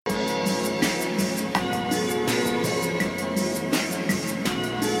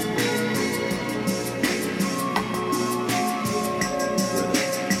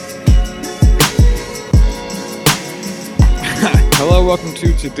Hello, welcome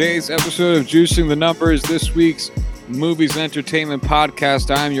to today's episode of Juicing the Numbers, this week's Movies and Entertainment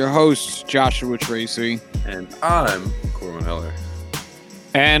Podcast. I'm your host, Joshua Tracy. And I'm Corwin Heller.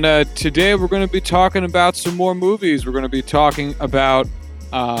 And today we're going to be talking about some more movies. We're going to be talking about,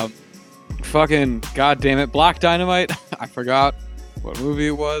 fucking, goddammit, Black Dynamite. I forgot what movie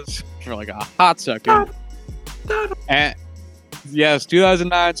it was for like a hot second. And, yes,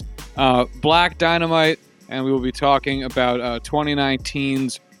 2009's Black Dynamite. And we will be talking about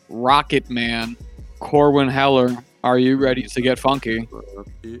 2019's Rocket Man. Corwin Heller, are you ready to get funky?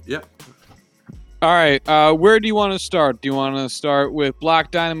 Yeah. All right. Where do you want to start? Do you want to start with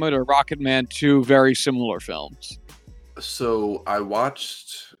Black Dynamite or Rocket Man, two very similar films? So I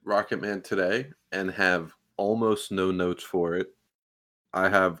watched Rocket Man today and have almost no notes for it. I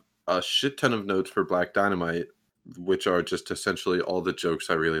have a shit ton of notes for Black Dynamite, which are just essentially all the jokes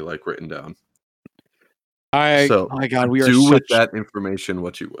I really like written down. Oh my God, we are do with that information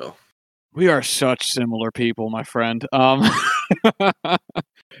what you will. We are such similar people, my friend.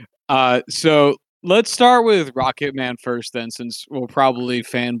 So let's start with Rocket Man first, then, since we'll probably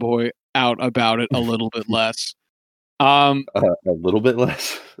fanboy out about it a little bit less. A little bit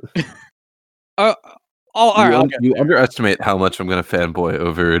less. You underestimate how much I'm going to fanboy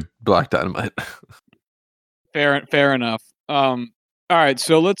over Black Dynamite. Fair enough. All right,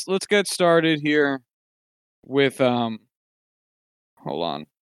 so let's get started here with hold on.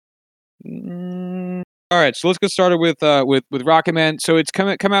 All right, so let's get started with Rocket Man. So it's come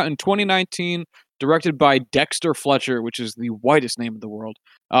out in 2019, directed by Dexter Fletcher, which is the whitest name in the world.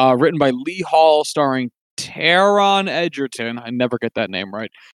 Written by Lee Hall, starring Taron Egerton. I never get that name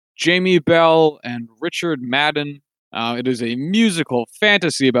right. Jamie Bell and Richard Madden. It is a musical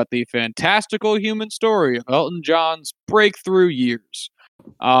fantasy about the fantastical human story of Elton John's breakthrough years.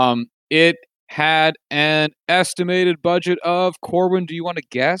 It had an estimated budget of, Corwin, do you want to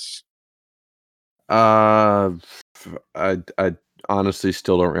guess? I honestly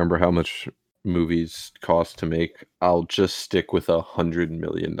still don't remember how much movies cost to make. I'll just stick with $100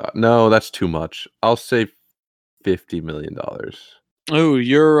 million. No, that's too much. I'll say $50 million. Oh,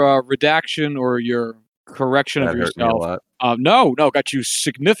 your redaction or your correction that of hurt me a yourself. lot. No, got you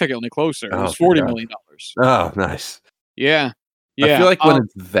significantly closer. It was $40 million. Oh, nice. Yeah. I feel like when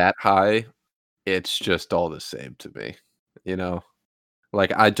it's that high, it's just all the same to me. You know?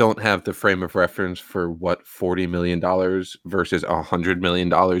 Like, I don't have the frame of reference for what $40 million versus $100 million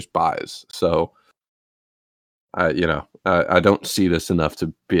buys. So, I don't see this enough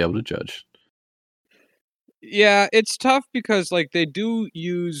to be able to judge. Yeah, it's tough because, like, they do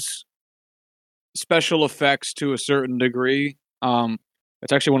use special effects to a certain degree.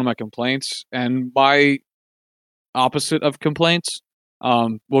 It's actually one of my complaints, and my opposite of complaints.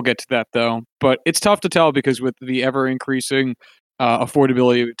 We'll get to that, though. But it's tough to tell because with the ever-increasing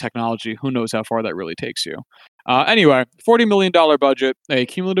affordability of technology, who knows how far that really takes you. Anyway, $40 million budget, a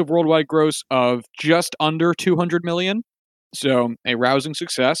cumulative worldwide gross of just under $200 million. So a rousing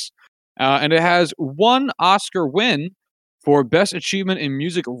success. And it has one Oscar win for Best Achievement in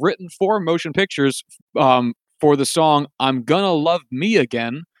Music Written for Motion Pictures for the song I'm Gonna Love Me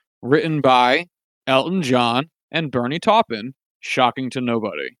Again, written by Elton John and Bernie Taupin. Shocking to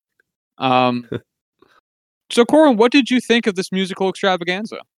nobody. So, Corwin, what did you think of this musical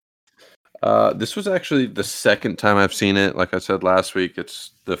extravaganza? This was actually the second time I've seen it. Like I said last week,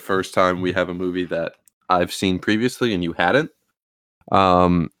 it's the first time we have a movie that I've seen previously and you hadn't.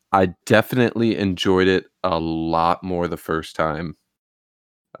 I definitely enjoyed it a lot more the first time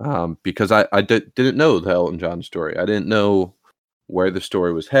because I didn't know the Elton John story. I didn't know where the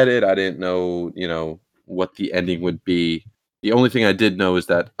story was headed. I didn't know, what the ending would be. The only thing I did know is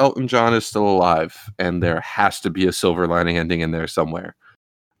that Elton John is still alive, and there has to be a silver lining ending in there somewhere,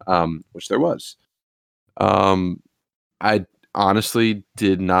 which there was. I honestly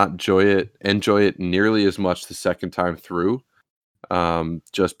did not enjoy it nearly as much the second time through,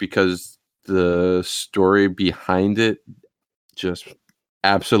 just because the story behind it just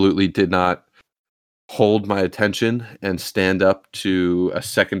absolutely did not hold my attention and stand up to a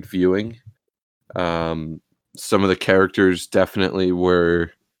second viewing. Some of the characters definitely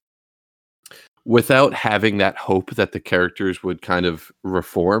were, without having that hope that the characters would kind of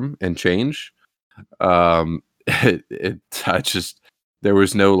reform and change. There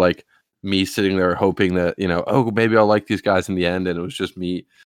was no like me sitting there hoping that, maybe I'll like these guys in the end. And it was just me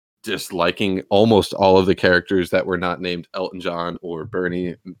just liking almost all of the characters that were not named Elton John or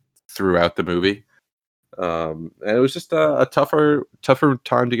Bernie throughout the movie. And it was just a tougher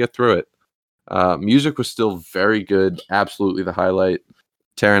time to get through it. Music was still very good. Absolutely the highlight.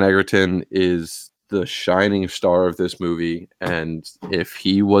 Taron Egerton is the shining star of this movie, and if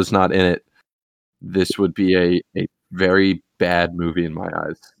he was not in it, this would be a very bad movie in my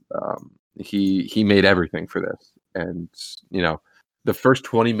eyes. He made everything for this, and you know, the first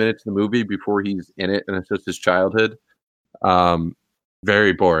 20 minutes of the movie before he's in it, and it's just his childhood,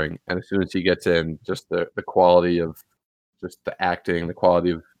 very boring. And as soon as he gets in, just the quality of just the acting, the quality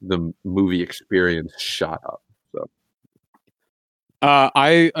of the movie experience shot up. So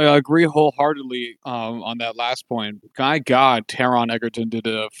I agree wholeheartedly on that last point. My God, Taron Egerton did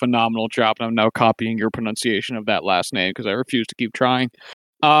a phenomenal job, and I'm now copying your pronunciation of that last name because I refuse to keep trying.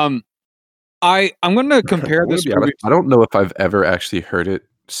 I'm going to compare I'm gonna this be movie. honest, I don't know if I've ever actually heard it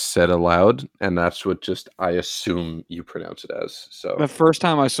said aloud, and that's what just I assume you pronounce it as. So The first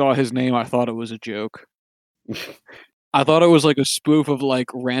time I saw his name, I thought it was a joke. I thought it was like a spoof of like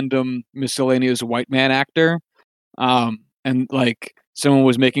random miscellaneous white man actor. And like someone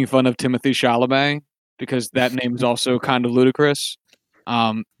was making fun of Timothy Chalamet because that name is also kind of ludicrous.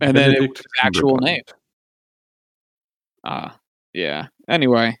 And then it was Benedict his actual name. Yeah.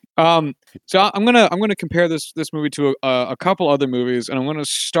 Anyway, so I'm gonna compare this movie to a couple other movies, and I'm gonna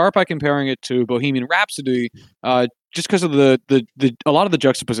start by comparing it to Bohemian Rhapsody, just because of the a lot of the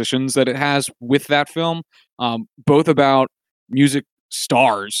juxtapositions that it has with that film, both about music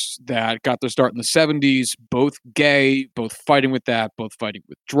stars that got their start in the 70s, both gay, both fighting with that, both fighting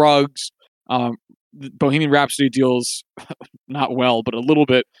with drugs. Bohemian Rhapsody deals not well, but a little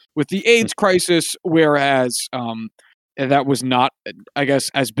bit with the AIDS crisis, whereas and that was not, I guess,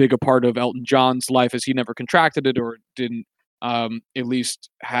 as big a part of Elton John's life as he never contracted it or didn't at least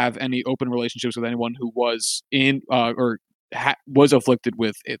have any open relationships with anyone who was in was afflicted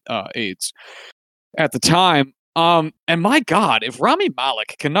with AIDS at the time. And my God, if Rami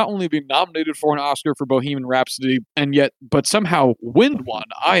Malek can not only be nominated for an Oscar for Bohemian Rhapsody but somehow win one,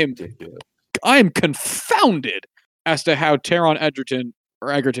 I am confounded as to how Taron Egerton,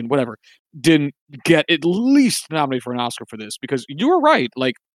 whatever, didn't get at least nominated for an Oscar for this, because you were right.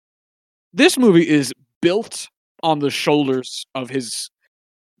 Like, this movie is built on the shoulders of his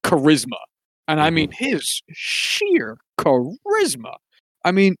charisma. And I mean, his sheer charisma.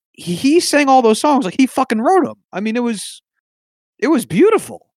 I mean, he sang all those songs like he fucking wrote them. I mean, it was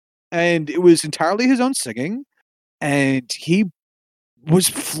beautiful. And it was entirely his own singing. And he was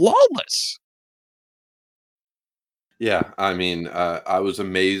flawless. Yeah, I mean, I was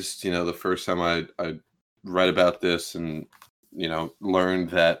amazed, the first time I read about this and,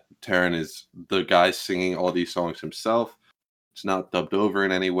 learned that Taron is the guy singing all these songs himself. It's not dubbed over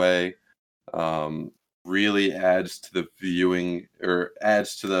in any way. Really adds to the viewing, or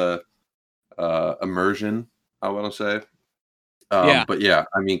adds to the immersion, I want to say. Yeah. But yeah,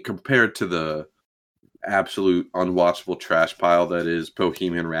 I mean, compared to the absolute unwatchable trash pile that is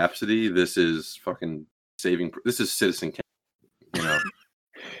Bohemian Rhapsody, this is fucking this is Citizen Kane,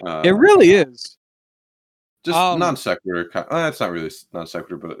 It really is. Just non sequitur. It's not really non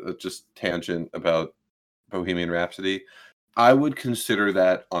sequitur, but just tangent about Bohemian Rhapsody. I would consider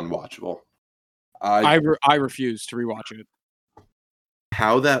that unwatchable. I refuse to rewatch it.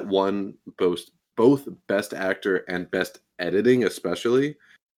 How that won both Best Actor and Best Editing, especially,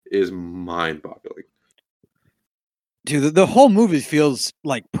 is mind-boggling. Dude, the whole movie feels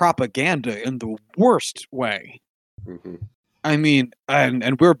like propaganda in the worst way. Mm-hmm. I mean,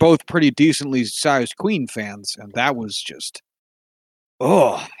 and we're both pretty decently sized Queen fans, and that was just,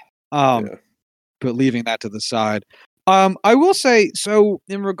 yeah. But leaving that to the side, I will say, so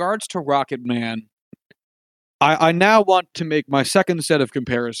in regards to Rocket Man, I now want to make my second set of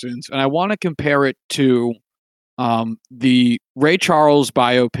comparisons, and I want to compare it to the Ray Charles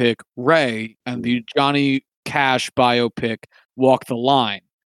biopic Ray and the Johnny Cash biopic Walk the Line.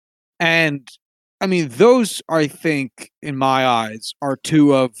 And I mean, those, I think, in my eyes, are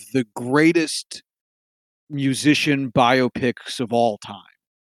two of the greatest musician biopics of all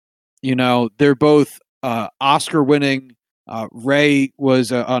time. They're both Oscar-winning. Ray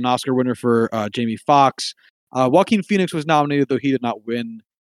was an Oscar winner for Jamie Foxx. Joaquin Phoenix was nominated, though he did not win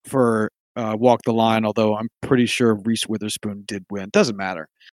for Walk the Line, although I'm pretty sure Reese Witherspoon did win. Doesn't matter.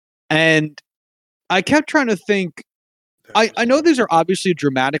 And I kept trying to think, I know these are obviously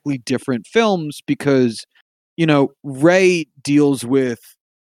dramatically different films because, Ray deals with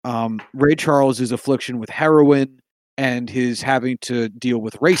Ray Charles's affliction with heroin and his having to deal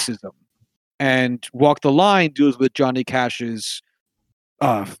with racism. And Walk the Line deals with Johnny Cash's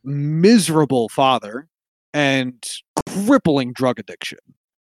miserable father and crippling drug addiction.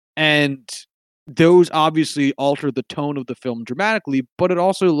 And those obviously alter the tone of the film dramatically, but it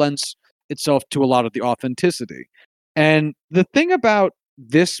also lends itself to a lot of the authenticity. And the thing about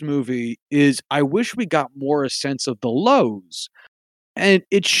this movie is I wish we got more a sense of the lows. And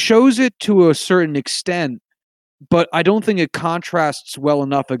it shows it to a certain extent, but I don't think it contrasts well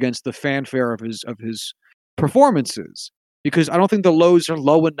enough against the fanfare of his performances because I don't think the lows are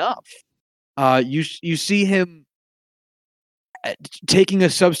low enough. You see him taking a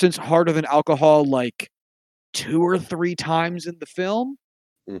substance harder than alcohol like 2 or 3 times in the film,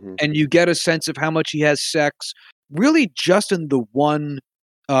 and you get a sense of how much he has sex really just in the one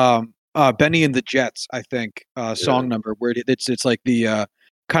Benny and the Jets, I think, song number where it's like the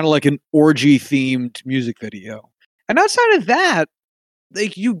kind of like an orgy themed music video. And outside of that,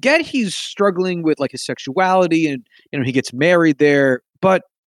 like you get he's struggling with like his sexuality and he gets married there, but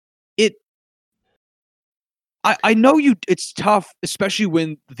it I know it's tough, especially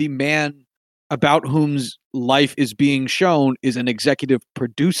when the man about whom's life is being shown is an executive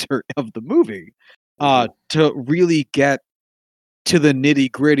producer of the movie, to really get to the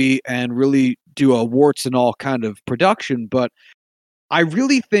nitty-gritty and really do a warts and all kind of production, but I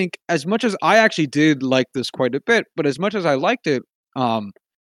really think as much as I actually did like this quite a bit, but as much as I liked it,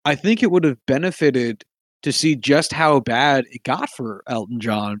 I think it would have benefited to see just how bad it got for Elton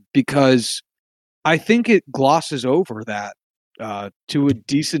John because I think it glosses over that to a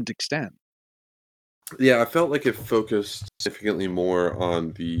decent extent. Yeah, I felt like it focused significantly more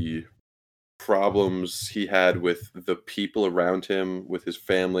on the problems he had with the people around him, with his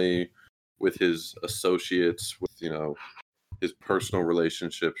family, with his associates, with his personal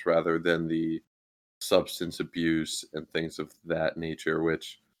relationships, rather than the substance abuse and things of that nature.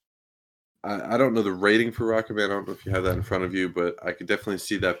 Which I don't know the rating for Rocketman. I don't know if you have that in front of you, but I could definitely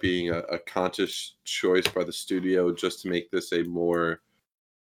see that being a conscious choice by the studio just to make this a more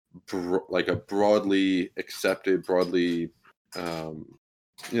like a broadly accepted, broadly,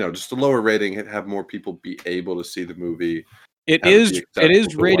 just a lower rating and have more people be able to see the movie. It is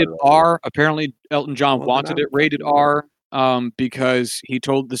rated R. Apparently, Elton John wanted it rated R because he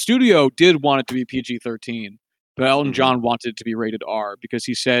told the studio did want it to be PG-13, but Elton John wanted it to be rated R because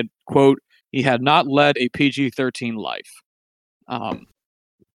he said, "quote He had not led a PG-13 life,"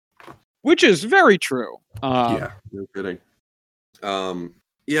 which is very true. Yeah, no kidding.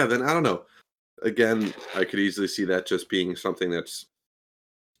 Yeah, then I don't know. Again, I could easily see that just being something that's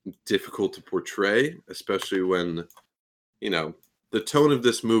difficult to portray, especially when, the tone of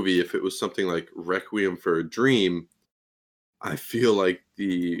this movie, if it was something like Requiem for a Dream, I feel like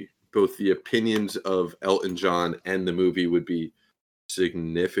both the opinions of Elton John and the movie would be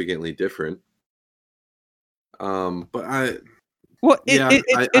significantly different. But I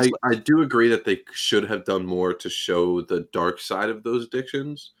do agree that they should have done more to show the dark side of those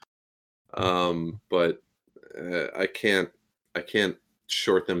addictions. But I can't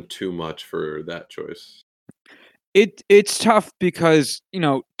short them too much for that choice. It's tough because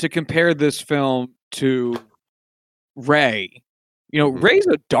to compare this film to Ray, Ray's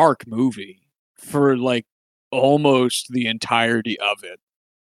a dark movie for like almost the entirety of it,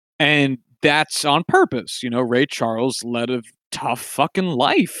 and that's on purpose. Ray Charles led a tough fucking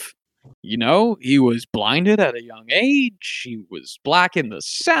life. He was blinded at a young age. He was black in the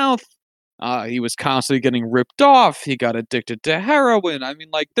South. He was constantly getting ripped off. He got addicted to heroin. I mean,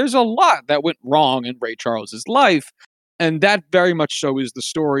 like, there's a lot that went wrong in Ray Charles's life. And that very much so is the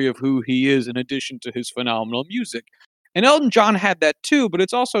story of who he is in addition to his phenomenal music. And Elton John had that too, but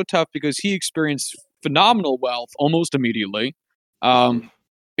it's also tough because he experienced phenomenal wealth almost immediately.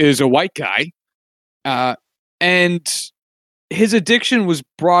 Is a white guy. And his addiction was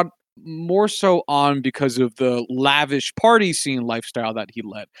brought more so on because of the lavish party scene lifestyle that he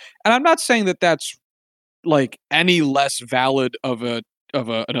led. And I'm not saying that that's like any less valid of a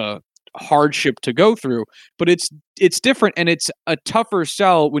hardship to go through, but it's different and it's a tougher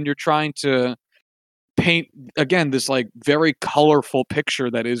sell when you're trying to paint again this like very colorful picture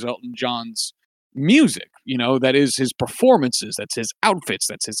that is Elton John's music, that is his performances, that's his outfits,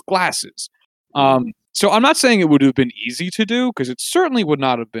 that's his glasses. So I'm not saying it would have been easy to do because it certainly would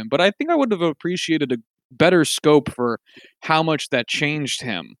not have been, but I think I would have appreciated a better scope for how much that changed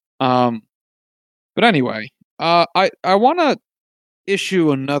him. But anyway, I want to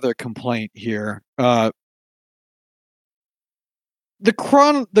issue another complaint here. The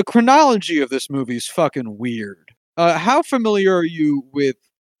chronology of this movie is fucking weird. How familiar are you with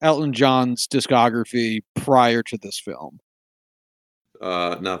Elton John's discography prior to this film?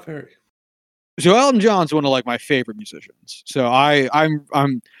 Not very. So Elton John's one of like my favorite musicians. So I'm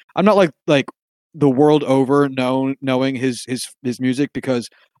not like the world over knowing his music because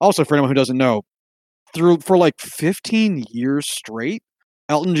also for anyone who doesn't know, for like 15 years straight,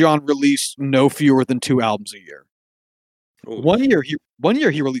 Elton John released no fewer than 2 albums a year. Holy One shit.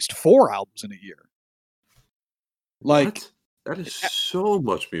 year he released 4 albums in a year. Like, What? That is eh so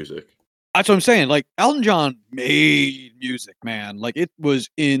much music. that's what I'm saying, like, Elton John made music, man, like, it was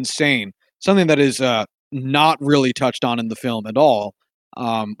insane. Something that is, not really touched on in the film at all,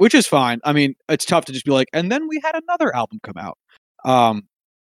 which is fine. I mean, it's tough to just be like, "And then we had another album come out." Um,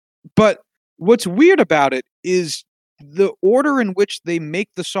 but what's weird about it is the order in which they make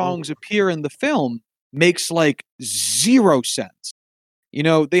the songs Oh, appear in the film makes, like, 0 sense. You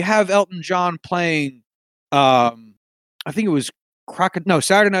know, they have Elton John playing, I think it was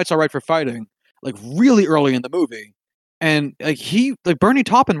Saturday Night's Alright for Fighting, like, really early in the movie, and, like, Bernie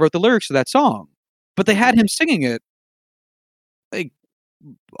Taupin wrote the lyrics to that song, but they mhm. had him singing it, like,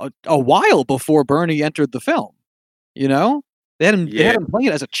 a while before Bernie entered the film, you know? They had Yeah, him playing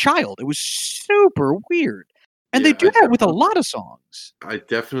it as a child, it was super weird, and they yeah, do that with a lot of songs. I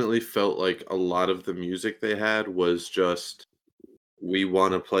definitely felt like a lot of the music they had was just, "We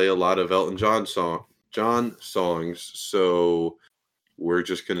wanna play a lot of Elton John songs, so we're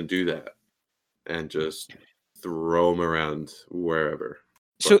just gonna do that and just throw them around wherever."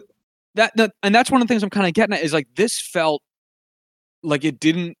 So, But and that's one of the things I'm kinda getting at is, like, this felt like it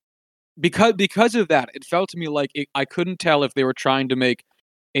didn't because of that, it felt to me like I couldn't tell if they were trying to make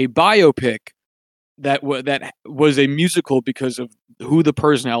a biopic that was a musical because of who the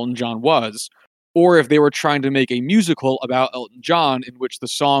person Elton John was, or if they were trying to make a musical about Elton John in which the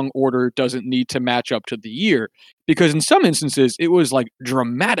song order doesn't need to match up to the year. Because in some instances, it was like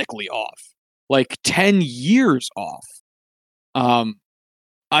dramatically off, like 10 years off. Um,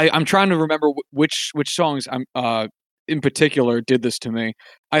 I'm trying to remember which songs in particular did this to me.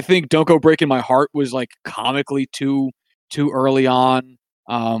 I think "Don't Go Breaking My Heart" was, like, comically too early on.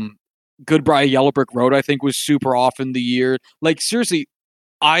 Um, "Goodbye Yellow Brick Road" I think was super off in the year. Like, seriously,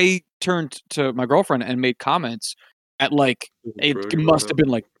 I turned to my girlfriend and made comments at, like, it must have been,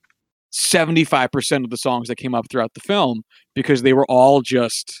 like, 75% of the songs that came up throughout the film because they were all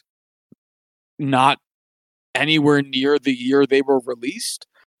just not anywhere near the year they were released,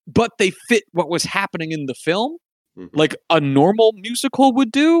 but they fit what was happening in the film, Mhm. like a normal musical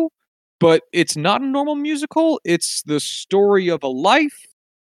would do, but it's not a normal musical, it's the story of a life,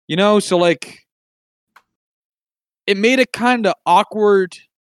 you know? So, like, it made it kinda awkward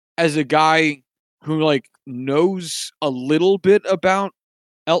as a guy who, like, knows a little bit about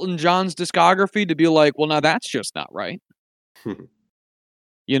Elton John's discography to be like, "Well, now that's just not right."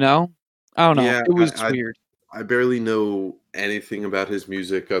 You know? I don't know, Yeah, it was weird. I barely know anything about his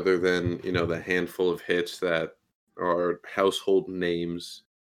music other than, the handful of hits that are household names.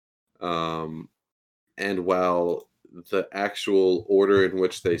 Um, and while the actual order in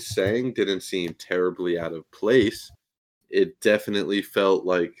which they sang didn't seem terribly out of place, it definitely felt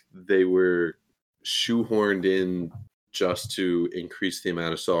like they were shoehorned in just to increase the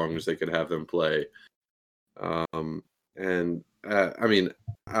amount of songs they could have them play. And I mean,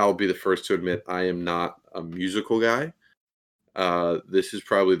 I'll be the first to admit I am not a musical guy. This is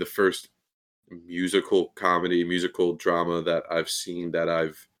probably the first musical comedy, musical drama that I've seen that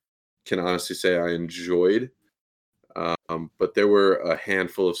I've can honestly say I enjoyed. But there were a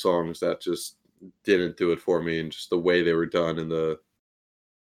handful of songs that just didn't do it for me, and just the way they were done and the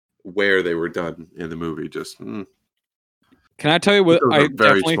where they were done in the movie. Just Can I tell you but what those I are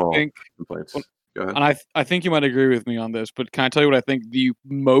very definitely small think complaints. Go ahead. and I think you might agree with me on this, but can I tell you what I think the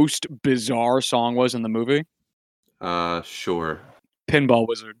most bizarre song was in the movie? Sure. Pinball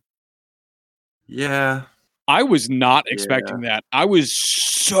Wizard. Yeah, I was not yeah. expecting that. I was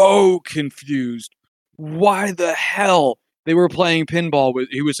so confused. Why the hell they were playing Pinball with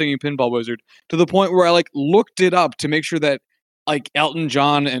he was singing Pinball Wizard to the point where I, like, looked it up to make sure that, like, Elton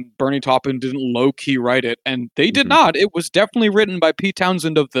John and Bernie Taupin didn't low key write it, and they did Mhm. not. It was definitely written by Pete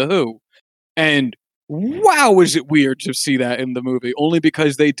Townsend of The Who. And wow, is it weird to see that in the movie, only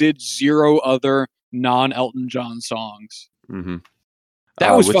because they did 0 other non-Elton John songs. Mhm.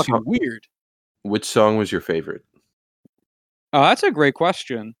 That was Which fucking weird. song was your favorite? Oh, that's a great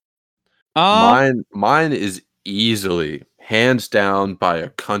question. Um, Mine is easily, hands down by a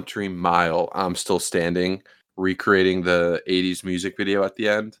country mile, "I'm Still Standing," recreating the '80s music video at the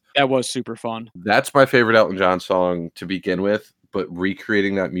end. that was super fun. That's my favorite Elton John song to begin with, but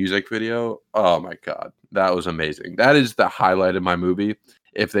recreating that music video, oh my god, that was amazing. That is the highlight of my movie.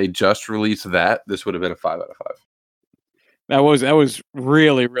 If they just released that, this would have been a 5 out of 5. That was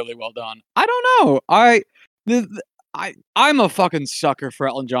really, really well done. I don't know. The I'm a fucking sucker for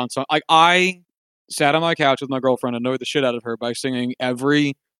Elton John song like, I sat on my couch with my girlfriend and annoyed the shit out of her by singing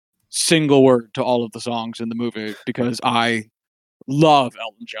every single word to all of the songs in the movie because I love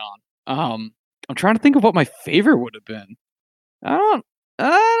Elton John. I'm trying to think of what my favorite would have been. I don't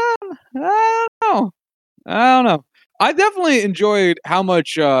I don't know. I don't know. I definitely enjoyed how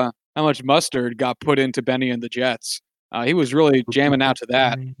much mustard got put into Benny and the Jets. He was really jamming out to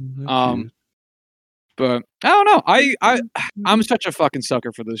that. Um, but I don't know. I'm such a fucking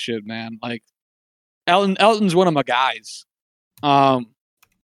sucker for this shit, man. Like Elton's one of my guys. Um,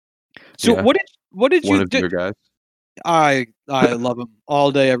 so Yeah, what did one you of do? your guys. I love him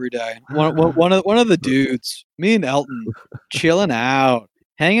all day, every day. One of the dudes. Me and Elton chilling out,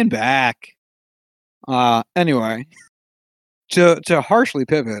 hanging back. Anyway, to harshly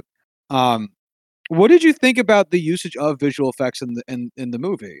pivot, um, what did you think about the usage of visual effects in the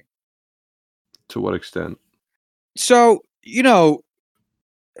movie? To what extent? So,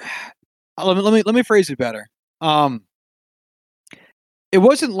 let me phrase it better. Um, it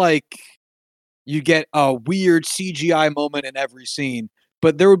wasn't like you get a weird CGI moment in every scene,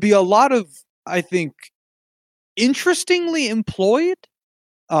 but there would be a lot of, I think, interestingly employed,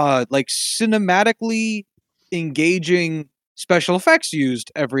 like cinematically engaging special effects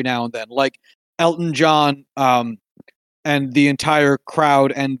used every now and then, like Elton John, and the entire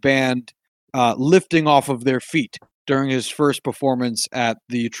crowd and band lifting off of their feet during his first performance at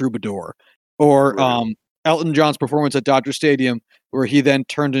the Troubadour, or Right. Elton John's performance at Dodger Stadium, where he then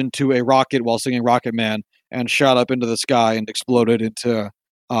turned into a rocket while singing Rocket Man and shot up into the sky and exploded into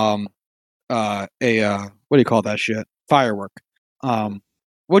um, a what do you call that shit? Firework.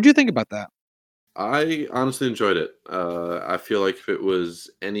 What do you think about that? I honestly enjoyed it. I feel like if it was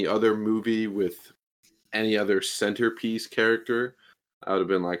any other movie with any other centerpiece character, I would have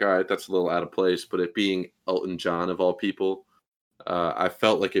been like, all right, that's a little out of place. But it being Elton John of all people, I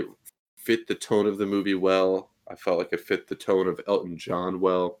felt like it fit the tone of the movie well. I felt like it fit the tone of Elton John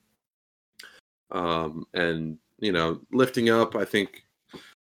well. And lifting up, I think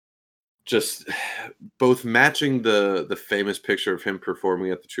just both matching the famous picture of him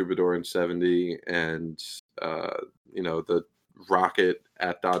performing at the Troubadour in '70 and the rocket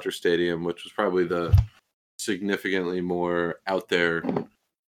at Dodger Stadium, which was probably the significantly more out there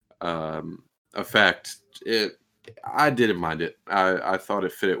effect. I didn't mind it. I thought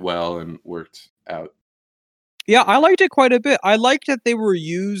it fit it well and worked out. Yeah, I liked it quite a bit. I liked that they were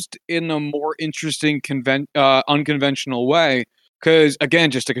used in a more interesting, unconventional way. Because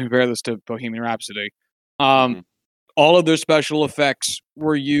again, just to compare this to Bohemian Rhapsody, um, Hmm. all of their special effects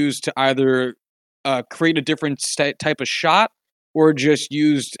were used to either create a different type of shot, or just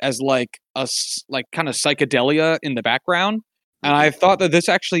used as like like kind of psychedelia in the background. And I Hmm. thought that this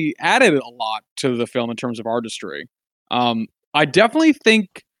actually added a lot to the film in terms of artistry. I definitely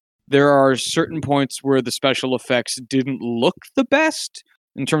think there are certain points where the special effects didn't look the best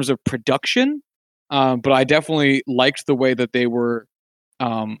in terms of production, but I definitely liked the way that they were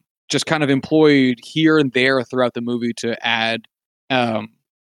um, just kind of employed here and there throughout the movie to um,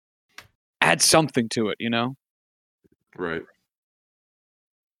 add something to it. Right.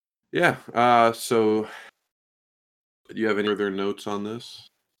 Yeah. So, do you have any further notes on this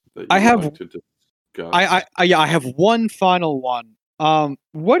that I you would have, like to discuss? yeah, I have one final one.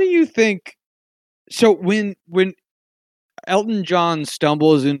 What do you think? So when Elton John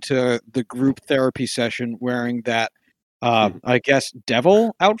stumbles into the group therapy session wearing that, I guess,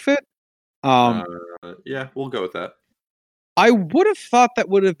 devil outfit. uh, Um, yeah, we'll go with that. I would have thought that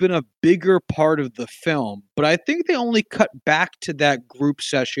would have been a bigger part of the film, but I think they only cut back to that group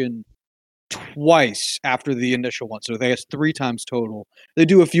session twice after the initial one, so I guess 3 times total. They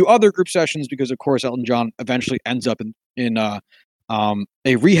do a few other group sessions because, of course, Elton John eventually ends up in a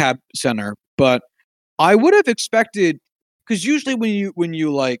rehab center, but I would have expected, because usually when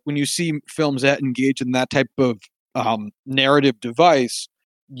you see films that engage in that type of narrative device,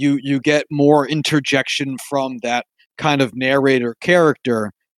 you get more interjection from that kind of narrator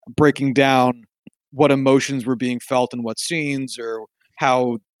character breaking down what emotions were being felt in what scenes, or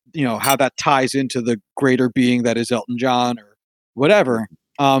how how that ties into the greater being that is Elton John or whatever.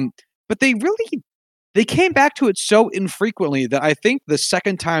 Um, but they came back to it so infrequently that I think the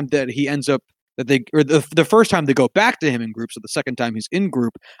second time that he ends up that they or the first time they go back to him in groups, or the second time he's in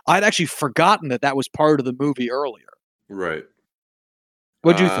group, I'd actually forgotten that that was part of the movie earlier. Right.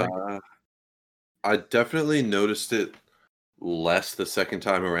 What'd you think? Uh, I definitely noticed it less the second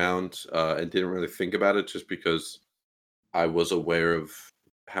time around, and didn't really think about it just because I was aware of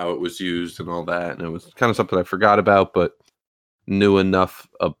how it was used and all that, and it was kind of something I forgot about, but knew enough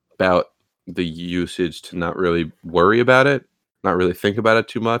about the usage to not really worry about it, not really think about it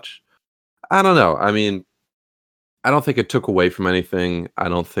too much. I don't know. I mean, I don't think it took away from anything. I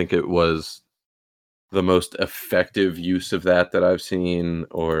don't think it was the most effective use of that I've seen,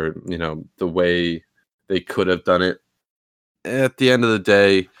 or the way they could have done it. at the end of the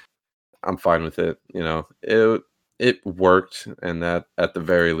day, I'm fine with it. It worked, and that at the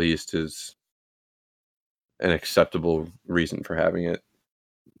very least is an acceptable reason for having it.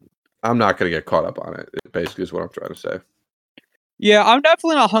 I'm not going to get caught up on it. It basically is what I'm trying to say. Yeah, I'm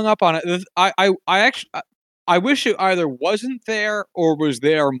definitely not hung up on it. I actually I wish it either wasn't there or was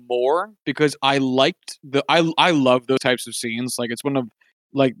there more because I liked I love those types of scenes. Like it's one of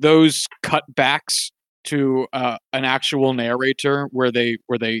like those cutbacks to an actual narrator where they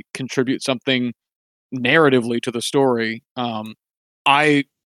contribute something narratively to the story. I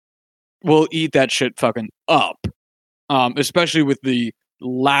will eat that shit fucking up. Especially with the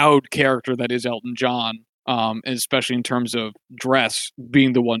loud character that is Elton John, especially in terms of dress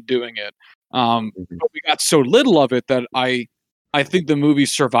being the one doing it. Mhm. But we got so little of it that I think the movie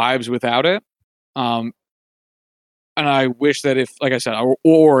survives without it. Um, and I wish that if, like I said,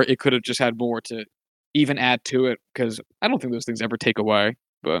 or it could have just had more to even add to it because I don't think those things ever take away.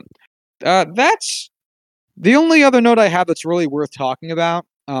 But that's the only other note I have that's really worth talking about.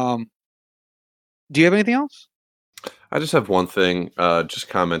 Do you have anything else? I just have one thing, just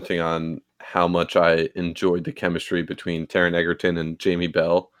commenting on how much I enjoyed the chemistry between Taron Egerton and Jamie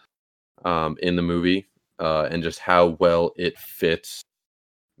Bell in the movie, and just how well it fits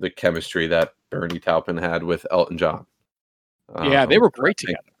the chemistry that Bernie Taupin had with Elton John. Yeah, they were I great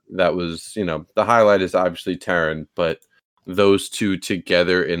think together. that was, the highlight is obviously Taron, but those two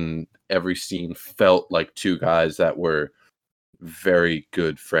together in every scene felt like two guys that were very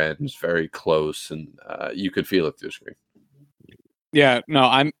good friends, very close, and you could feel it through the screen. Yeah, no,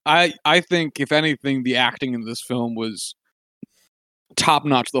 I think if anything, the acting in this film was top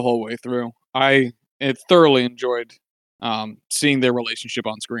notch the whole way through. I thoroughly enjoyed seeing their relationship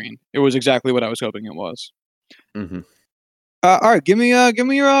on screen. It was exactly what I was hoping it was. Hmm. All right, give me a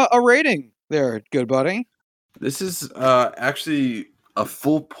rating there, good buddy. This is actually a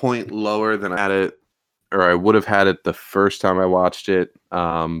full point lower than I had it, or I would have had it the first time I watched it.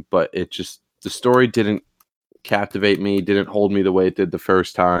 But the story didn't captivate me, didn't hold me the way it did the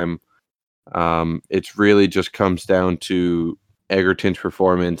first time. It's really just comes down to Egerton's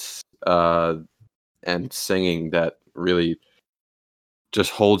performance and singing that really just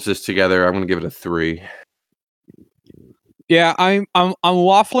holds this together. I'm going to give it a 3. Yeah, I'm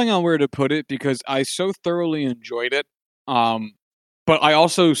waffling on where to put it because I so thoroughly enjoyed it. Um, but I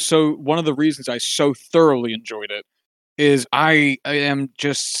also so one of the reasons I so thoroughly enjoyed it is I am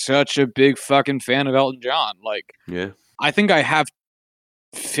just such a big fucking fan of Elton John. Like Yeah, I think I have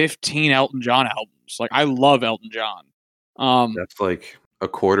 15 Elton John albums. Like I love Elton John. Um, that's like a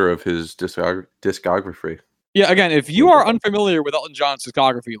quarter of his discography. yeah, again, if you are unfamiliar with Elton John's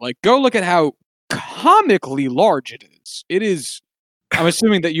discography, like go look at how comically large it is. It is. I'm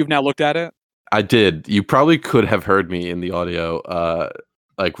assuming that you've now looked at it. I did. You probably could have heard me in the audio,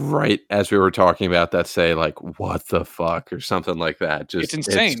 like right as we were talking about that, say like "what the fuck" or something like that. It's Just it's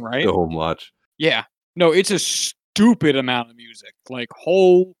insane, right? so much. Yeah. No, it's a stupid amount of music. Like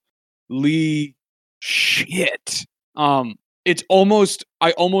holy shit. Um, it's almost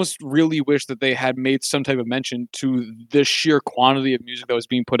I almost really wish that they had made some type of mention to the sheer quantity of music that was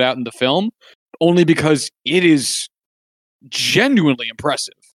being put out in the film, only because it is genuinely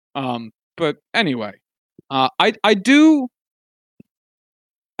impressive. But anyway, I do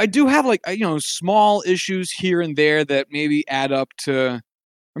have like small issues here and there that maybe add up to,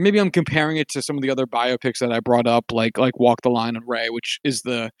 or maybe I'm comparing it to some of the other biopics that I brought up, like Walk the Line and Ray, which is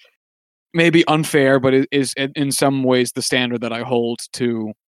the maybe unfair, but it is in some ways the standard that I hold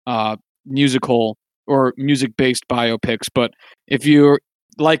to musical or music based biopics. But if you're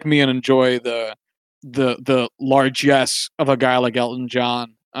like me and enjoy the largesse of a guy like Elton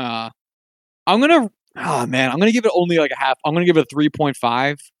John, I'm gonna oh man, I'm gonna give it only like a half. I'm gonna give it a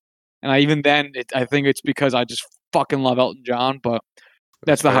 3.5, and even then, I think it's because I just fucking love Elton John. But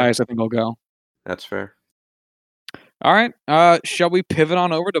That's that's the fair. highest I think I'll go. That's fair. All right, shall we pivot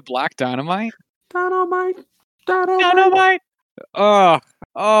on over to Black Dynamite? Dynamite, dynamite. Dynamite. Oh,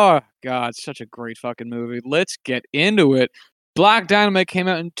 oh God, such a great fucking movie. Let's get into it. Black Dynamite came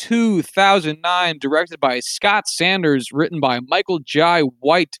out in 2009, directed by Scott Sanders, written by Michael Jai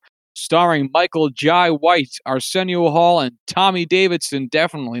White, starring Michael Jai White, Arsenio Hall, and Tommy Davidson.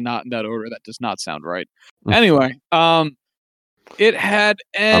 Definitely not in that order. That does not sound right. Anyway, it had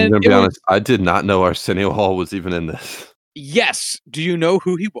I'm and gonna it be was honest. I did not know Arsenio Hall was even in this. yes. Do you know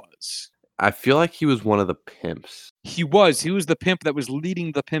who he was? I feel like he was one of the pimps. He was. He was the pimp that was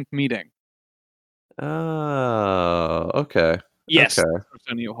leading the pimp meeting. Oh, okay. Yes, Okay.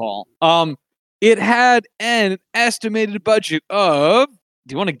 Arsenio Hall. It had an estimated budget of.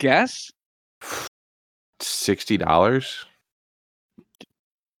 Do you want to guess? $60.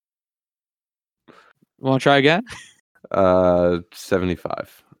 Want to try again?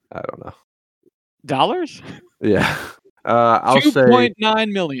 75. I don't know. Dollars? Yeah. I'll say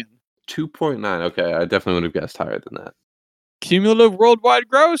 2.9 million. 2.9. Okay, I definitely would have guessed higher than that. Cumulative worldwide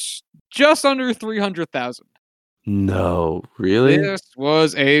gross, just under 300,000. No, really? This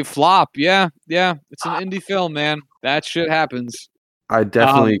was a flop. Yeah. It's an indie film, man. That shit happens. I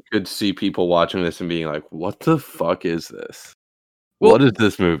definitely could see people watching this and being like, "What the fuck is this? Well, What is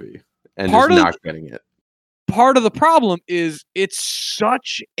this movie?" And just part of not getting it. part of the problem is it's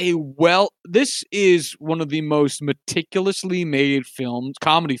such a this is one of the most meticulously made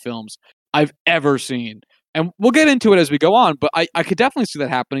comedy films I've ever seen. And we'll get into it as we go on, but I could definitely see that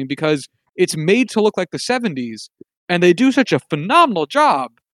happening because it's made to look like the 70s and they do such a phenomenal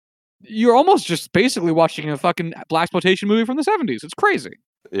job. You're almost just basically watching a fucking blaxploitation movie from the 70s. It's crazy.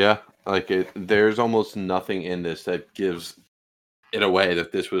 Yeah, like there's almost nothing in this that gives it away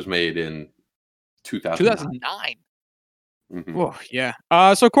that this was made in 2009. 2009. Mhm. Whoa, yeah.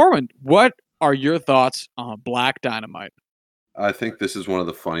 So Corwin, what are your thoughts on Black Dynamite? I think this is one of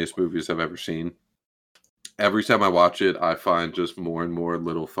the funniest movies I've ever seen. Every time I watch it, I find just more and more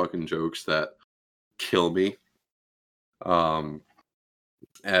little fucking jokes that kill me. Um,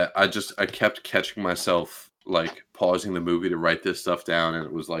 I kept catching myself like pausing the movie to write this stuff down, and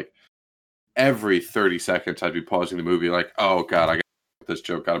it was like every 30 seconds I'd be pausing the movie, like, oh god, I got this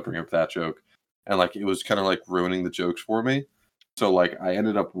joke, gotta bring up that joke, and like it was kind of like ruining the jokes for me. So like I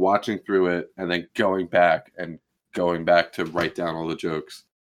ended up watching through it and then going back to write down all the jokes.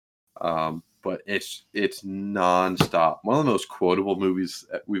 But it's nonstop. One of the most quotable movies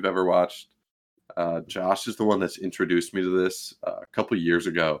that we've ever watched. Josh is the one that's introduced me to this a couple years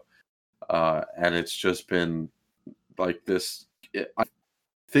ago, and it's just been like this. I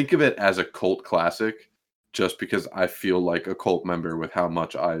think of it as a cult classic, just because I feel like a cult member with how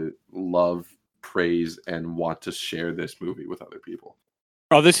much I love, praise, and want to share this movie with other people.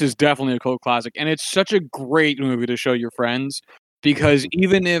 Oh, this is definitely a cult classic, and it's such a great movie to show your friends because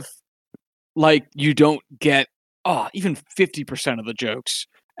even if like you don't get even 50% of the jokes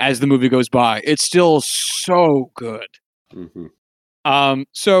as the movie goes by, it's still so good. Mm-hmm.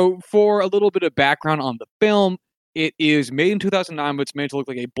 So for a little bit of background on the film, it is made in 2009, but it's made to look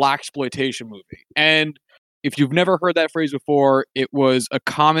like a blaxploitation movie. And if you've never heard that phrase before, it was a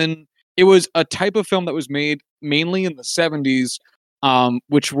type of film that was made mainly in the 70s,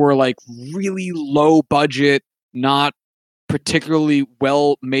 which were like really low budget, not particularly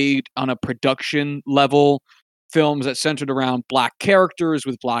well made on a production level films that centered around black characters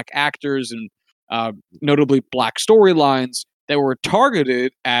with black actors and notably black storylines that were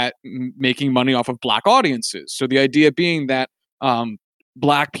targeted at making money off of black audiences. So the idea being that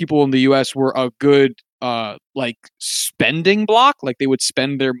black people in the US were a good like spending block, like they would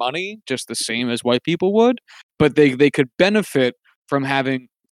spend their money just the same as white people would, but they could benefit from having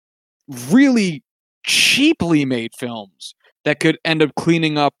really cheaply made films that could end up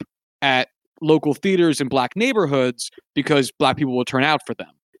cleaning up at local theaters in black neighborhoods because black people will turn out for them.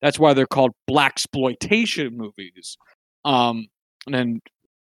 That's why they're called blaxploitation movies. And then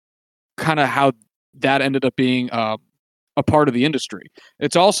kind of how that ended up being a part of the industry.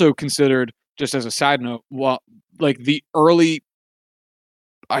 It's also considered, just as a side note, like the early,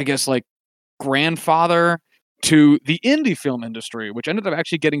 I guess, like grandfather to the indie film industry, which ended up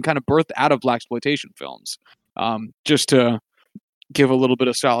actually getting kind of birthed out of blaxploitation films. Just to give a little bit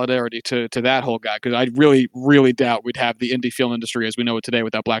of solidarity to that whole guy, because I really, really doubt we'd have the indie film industry as we know it today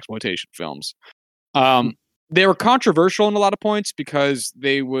without blaxploitation films. They were controversial in a lot of points because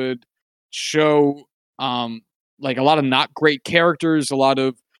they would show like a lot of not great characters, a lot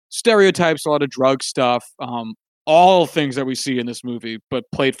of stereotypes, a lot of drug stuff, all things that we see in this movie, but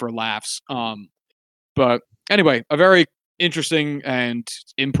played for laughs. But anyway, a very interesting and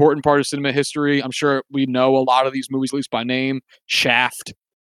important part of cinema history. I'm sure we know a lot of these movies, at least by name. Shaft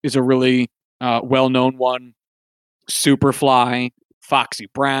is a really well-known one. Superfly, Foxy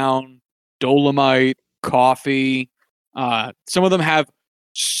Brown, Dolomite, Coffee. Some of them have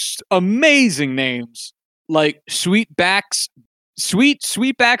amazing names like Sweetback's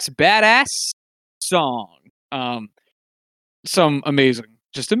Badass Song. Some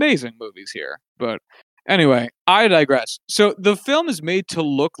just amazing movies here. But anyway, I digress. So the film is made to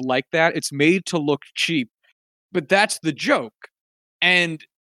look like that. It's made to look cheap, but that's the joke. And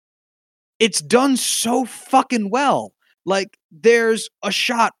it's done so fucking well. Like there's a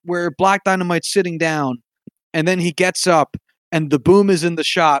shot where Black Dynamite's sitting down and then he gets up and the boom is in the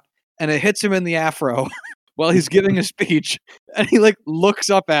shot and it hits him in the afro while he's giving a speech and he like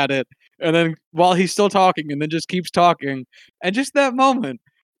looks up at it and then while he's still talking and then just keeps talking and just that moment,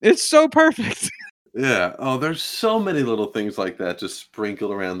 it's so perfect. Yeah. Oh, there's so many little things like that just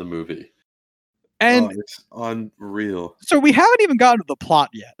sprinkled around the movie. Oh, And it's unreal. so we haven't even gotten to the plot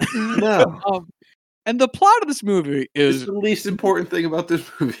yet. No, um, and the plot of this movie it's is the least important thing about this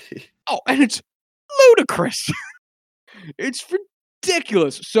movie. and it's ludicrous. It's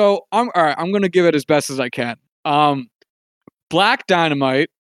ridiculous. So I'm all right. I'm gonna give it as best as I can. Um, Black Dynamite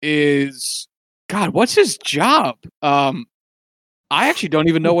is God. What's his job? I actually don't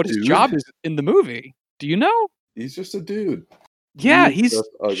even know what his job Dude, is in the movie. Do you know? he's just a dude. Yeah, He's just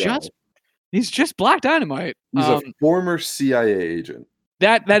a guy. he's just Black Dynamite. He's a former CIA agent.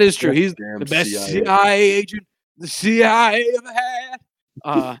 That is true. Best He's damn the best CIA. CIA agent the CIA ever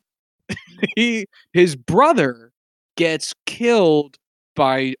had. His brother gets killed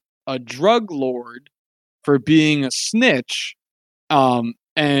by a drug lord for being a snitch.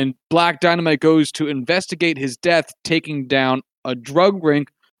 And Black Dynamite goes to investigate his death, taking down a drug ring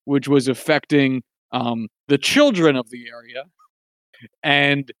which was affecting the children of the area,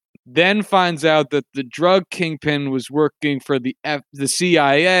 and then finds out that the drug kingpin was working for the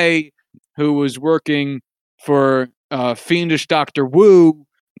CIA, who was working for fiendish Dr. Wu,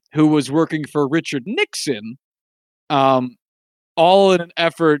 who was working for Richard Nixon, um, all in an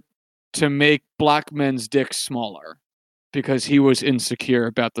effort to make black men's dicks smaller because he was insecure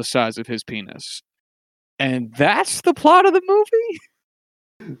about the size of his penis. And that's the plot of the movie.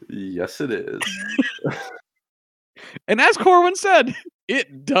 Yes, it is. And as Corwin said,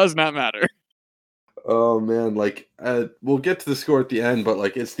 it does not matter. Oh man, like we'll get to the score at the end, but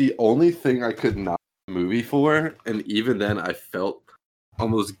like it's the only thing I could not movie for, and even then I felt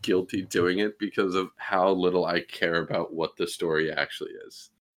almost guilty doing it because of how little I care about what the story actually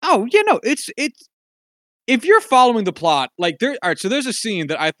is. Oh, yeah, no, it's if you're following the plot, like all right, so there's a scene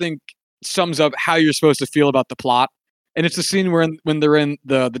that I think sums up how you're supposed to feel about the plot. And it's the scene when they're in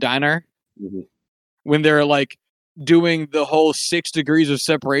the diner, Mhm. when they're like doing the whole 6 degrees of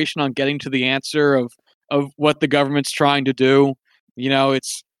separation on getting to the answer of what the government's trying to do. You know,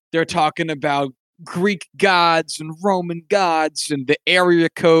 they're talking about Greek gods and Roman gods and the area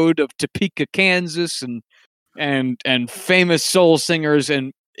code of Topeka, Kansas, and famous soul singers,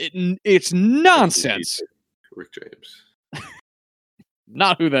 and it's nonsense. Rick James.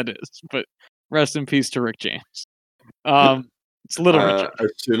 Not who that is, but rest in peace to Rick James. It's Little Richard.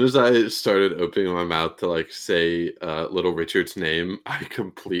 As soon as I started opening my mouth to like say Little Richard's name, I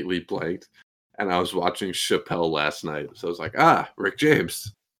completely blanked. And I was watching Chappelle last night, so I was like, Rick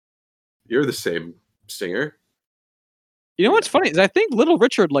James, you're the same singer. You know what's funny is I think Little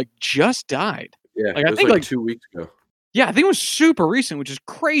Richard like just died. Yeah, Like it I was think like 2 weeks ago. yeah, I think it was super recent, which is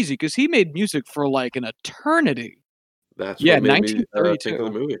crazy because he made music for like an eternity. That's Yeah, what made me think of the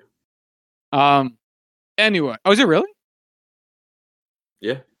 1932. movie. Anyway, oh, is it really?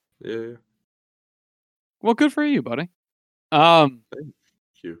 Yeah, yeah. Well, good for you, buddy. Um, Thank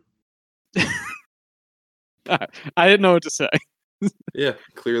you. I didn't know what to say. Yeah,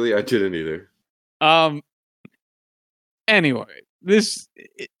 clearly I didn't either. Anyway,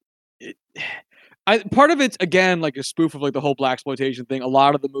 part of it's again like a spoof of like the whole blaxploitation thing. A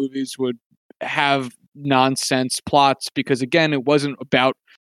lot of the movies would have nonsense plots because again, it wasn't about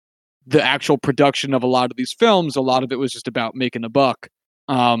the actual production of a lot of these films. A lot of it was just about making a buck.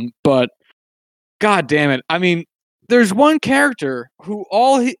 But god damn it. I mean, there's one character who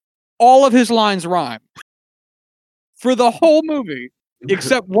all of his lines rhyme for the whole movie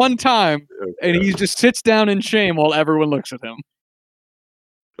except one time, and he just sits down in shame while everyone looks at him.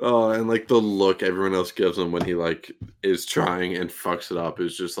 Oh, and like the look everyone else gives him when he like is trying and fucks it up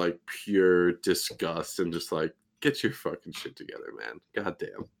is just like pure disgust and just like get your fucking shit together, man. God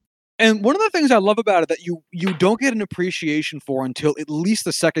damn. And one of the things I love about it that you don't get an appreciation for until at least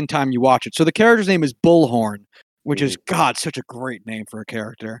the second time you watch it. So the character's name is Bullhorn, which is God, such a great name for a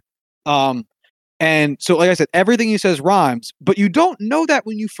character. And so like I said, everything he says rhymes, but you don't know that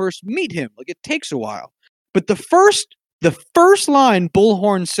when you first meet him. Like it takes a while. But the first line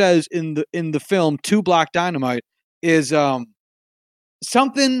Bullhorn says in the film to Black Dynamite is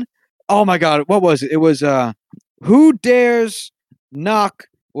something. Oh my God, what was it? It was who dares knock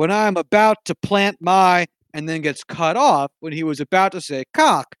when I'm about to plant my, and then gets cut off when he was about to say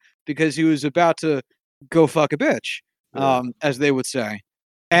cock because he was about to go fuck a bitch, as they would say.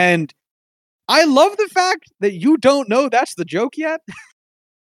 And I love the fact that you don't know that's the joke yet.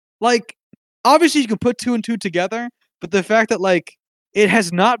 Like, obviously you can put two and two together, but the fact that like it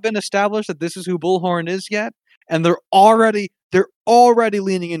has not been established that this is who Bullhorn is yet, and they're already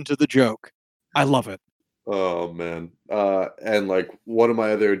leaning into the joke. I love it. Oh man. And like one of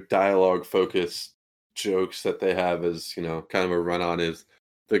my other dialogue focused jokes that they have is, kind of a run on is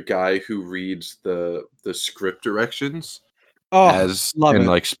the guy who reads the script directions Oh, as love and it.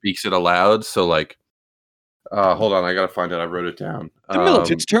 like speaks it aloud. So like, hold on, I gotta find it. I wrote it down. The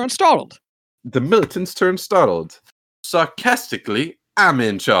militants turn startled. The militants turn startled. Sarcastically, I'm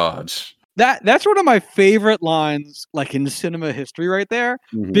in charge. That's one of my favorite lines, like in cinema history, right there.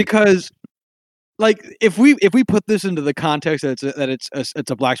 Mhm. Because, like, if we put this into the context that it's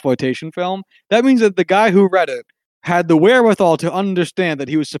a blaxploitation film, that means that the guy who read it had the wherewithal to understand that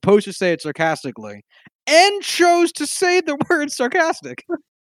he was supposed to say it sarcastically, and chose to say the word sarcastic,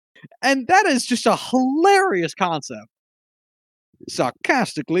 and that is just a hilarious concept.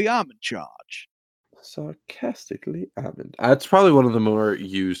 Sarcastically, I'm in charge. Sarcastically, I'm in. That's probably one of the more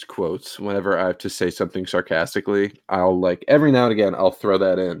used quotes. Whenever I have to say something sarcastically, I'll like every now and again I'll throw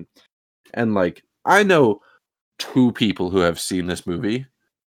that in. And like I know two people who have seen this movie,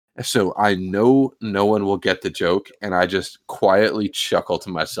 so I know no one will get the joke, and I just quietly chuckle to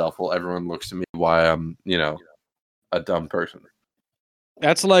myself while everyone looks at me why I'm, a dumb person.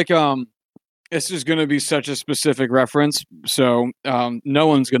 That's like this is gonna be such a specific reference, so no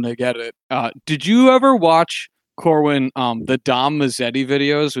one's gonna get it. Did you ever watch Corwin the Dom Mazzetti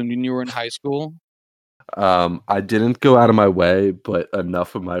videos when you were in high school? I didn't go out of my way, but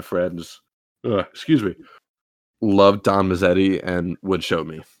enough of my friends, excuse me, loved Don Mazzetti and would show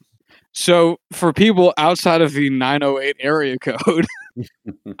me. So for people outside of the 908 area code,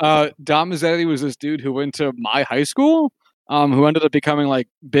 Dom Mazzetti was this dude who went to my high school, who ended up becoming like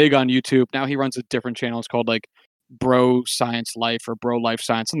big on YouTube. Now he runs a different channel. It's called like Bro Science Life or Bro Life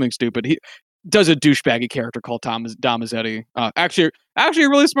Science, something stupid. He does a douchebaggy character called Dom Mazzetti. Actually, a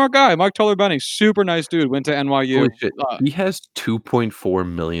really smart guy. Mike Toller Benny, super nice dude. Went to NYU. Holy shit, he has 2.4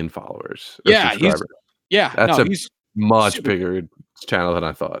 million followers or Yeah, he's subscribers. yeah, That's no, a he's much super. bigger channel than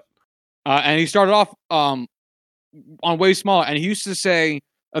I thought. And he started off on way small. And he used to say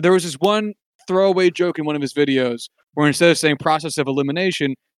there was this one throwaway joke in one of his videos where instead of saying process of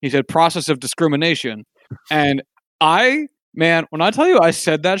elimination, he said process of discrimination. And man, when I tell you I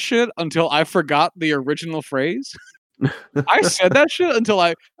said that shit until I forgot the original phrase, I said that shit until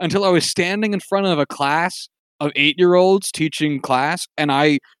I was standing in front of a class of 8-year-olds teaching class, and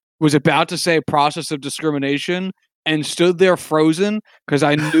I was about to say process of discrimination and stood there frozen because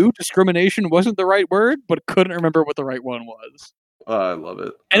I knew discrimination wasn't the right word, but couldn't remember what the right one was. I love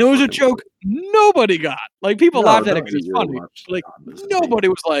it. And I it was a fucking love joke it. nobody got. Like people No, laughed at it don't because eat it's your funny. lunch, Like Don Mazzetti. nobody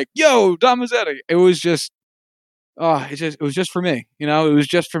was like, "Yo, Dom Mazzetti." It was just, it was just for me. It was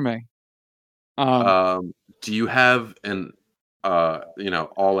just for me. Um, Do you have an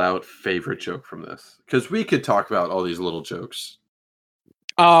all out favorite joke from this? Because we could talk about all these little jokes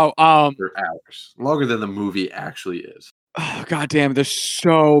oh, for hours, longer than the movie actually is. oh, God damn, there's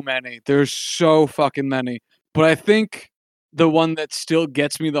so many. There's so fucking many. But I think the one that still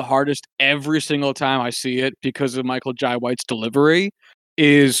gets me the hardest every single time I see it because of Michael Jai White's delivery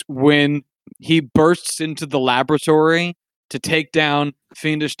is when he bursts into the laboratory to take down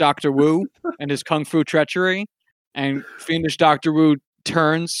Fiendish Dr. Wu and his kung fu treachery. And Fiendish Dr. Wu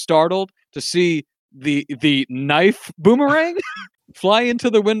turns startled to see the knife boomerang fly into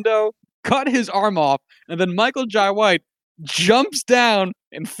the window, cut his arm off, and then Michael Jai White jumps down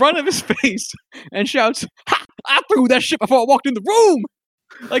in front of his face and shouts, "Ha! I threw that shit before I walked in the room!"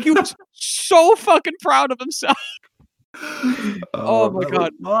 Like he was so fucking proud of himself. Oh my That was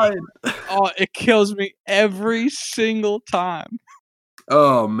god. mine. Oh, it kills me every single time.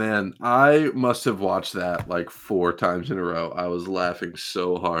 Oh man, I must have watched that like 4 times in a row. I was laughing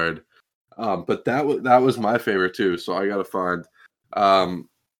so hard. But that was my favorite too. So I gotta find. Um,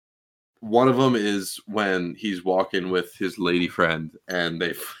 One of them is when he's walking with his lady friend, and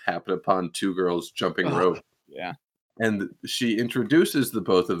they happen upon two girls jumping Oh, rope, yeah. and she introduces the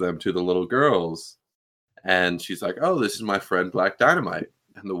both of them to the little girls, and she's like, "Oh, this is my friend Black Dynamite,"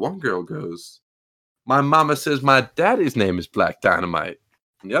 and the one girl goes, "My mama says my daddy's name is Black Dynamite,"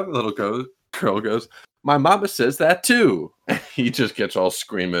 and the other girl goes, "My mama says that too." And he just gets all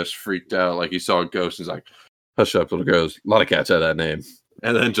squeamish, freaked out, like he saw a ghost. He's like, "Hush up, little girls. A lot of cats have that name."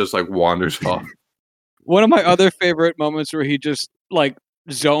 And then just like wanders off. One of my other favorite moments where he just like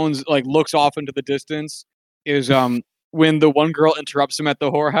zones, like looks off into the distance is when the one girl interrupts him at the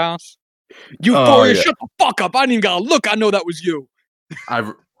whorehouse. Oh Euphoria, yeah, shut the fuck up. I didn't even gotta look. I know that was you.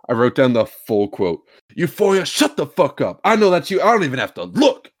 I wrote down the full quote. Euphoria, shut the fuck up. I know that's you. I don't even have to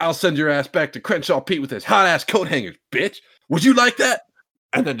look. I'll send your ass back to Crenshaw Pete with his hot ass coat hangers, bitch. Would you like that?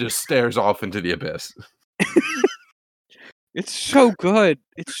 And then just stares off into the abyss. It's so good.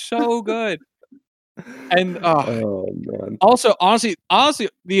 It's so good. And Oh man. also, honestly,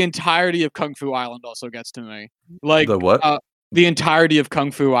 the entirety of Kung Fu Island also gets to me. Like, The what? the entirety of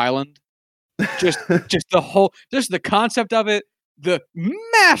Kung Fu Island. Just the concept of it, the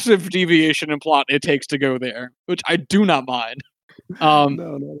massive deviation in plot it takes to go there, which I do not mind. No,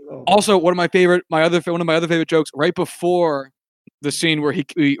 not at all. Also, one of my other favorite jokes right before the scene where he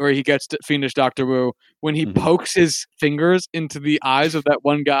gets to Fiendish Doctor Wu, when he pokes his fingers into the eyes of that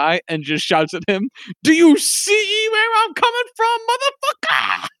one guy and just shouts at him, "Do you see where I'm coming from,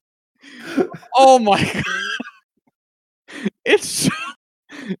 motherfucker?" Oh my god. It's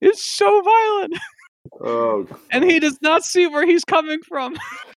so violent. Oh, and he does not see where he's coming from.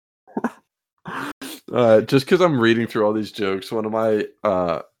 Just because I'm reading through all these jokes, one of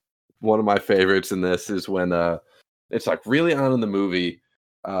my favorites in this is when it's like really on in the movie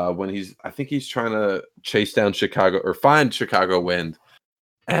when I think he's trying to chase down Chicago or find Chicago Wind,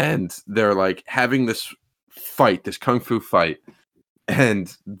 and they're like having this fight, this kung fu fight,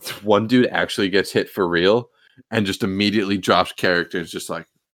 and one dude actually gets hit for real and just immediately drops character. It's just like,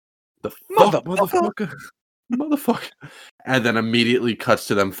 the fuck, motherfucker, and then immediately cuts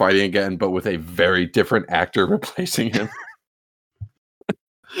to them fighting again, but with a very different actor replacing him.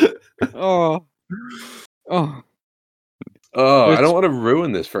 Oh, I don't want to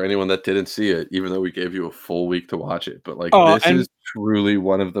ruin this for anyone that didn't see it, even though we gave you a full week to watch it. But this is truly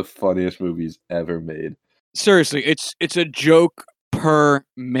one of the funniest movies ever made. Seriously, it's a joke per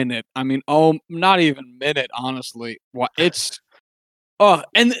minute. I mean, not even minute, honestly.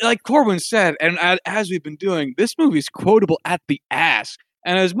 And like Corbin said, and as we've been doing, this movie's quotable at the ass.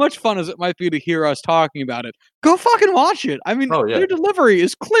 And as much fun as it might be to hear us talking about it, go fucking watch it. I mean, their delivery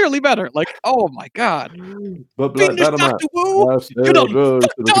is clearly better. Like, oh my god. But Fiendish Dr. Wu, you done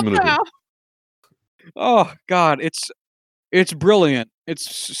fucked up now. Oh god, it's brilliant.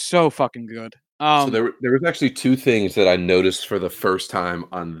 It's so fucking good. So there was actually two things that I noticed for the first time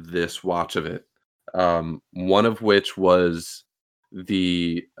on this watch of it. One of which was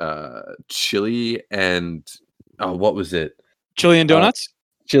the chili and what was it? Chili and donuts?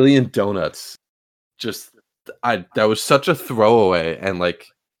 Chili and donuts. That was such a throwaway, and like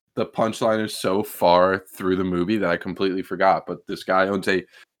the punchline is so far through the movie that I completely forgot. But this guy owns a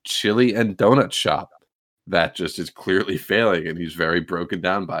chili and donut shop that just is clearly failing, and he's very broken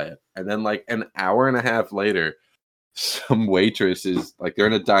down by it. And then like an hour and a half later, some waitress is like, they're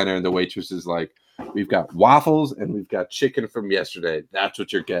in a diner and the waitress is like, "We've got waffles and we've got chicken from yesterday. That's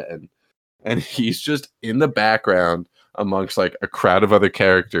what you're getting." And he's just in the background amongst like a crowd of other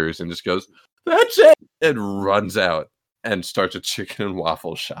characters and just goes, "That's it," and runs out and starts a chicken and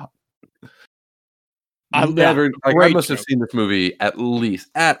waffle shop. I must have seen this movie at least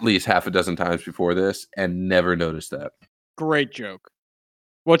half a dozen times before this and never noticed that. Great joke.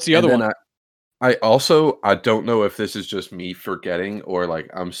 What's the other one? I don't know if this is just me forgetting or like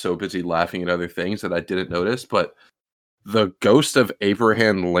I'm so busy laughing at other things that I didn't notice, but the ghost of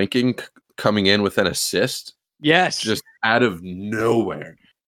Abraham Lincoln coming in with an assist. Yes. Just out of nowhere.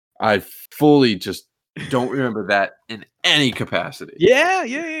 I fully just don't remember that in any capacity.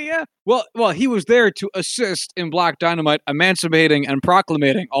 Yeah. Well, he was there to assist in Black Dynamite emancipating and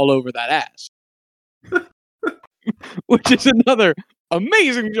proclamating all over that ass. Which is another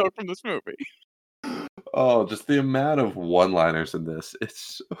amazing joke from this movie. Oh, just the amount of one-liners in this.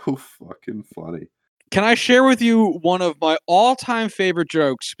 It's so fucking funny. Can I share with you one of my all-time favorite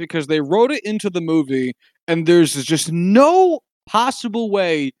jokes? Because they wrote it into the movie, and there's just no possible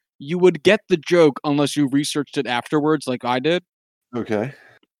way you would get the joke unless you researched it afterwards like I did. Okay.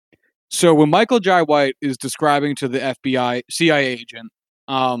 So when Michael Jai White is describing to the FBI, CIA agent,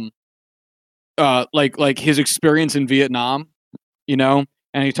 like his experience in Vietnam, you know,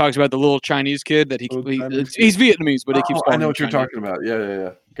 and he talks about the little Chinese kid that he's Vietnamese, but he keeps calling I know what Chinese. You're talking about.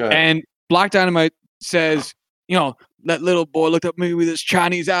 Yeah. Go ahead. And Black Dynamite says, you know, that little boy looked at me with his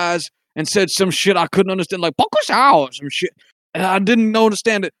Chinese eyes and said some shit I couldn't understand, like "Bokosao" or some shit. And I didn't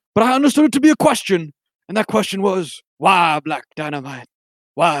understand it, but I understood it to be a question. And that question was, "Why, Black Dynamite?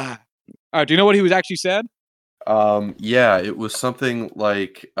 Why?" All right, do you know what he was actually said? Yeah, it was something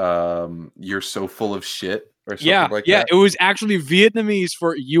like, "You're so full of shit," or something like that. It was actually Vietnamese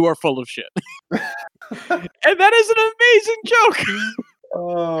for "you are full of shit." And that is an amazing joke.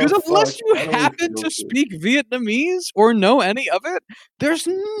 Because unless you happen to speak Vietnamese or know any of it, there's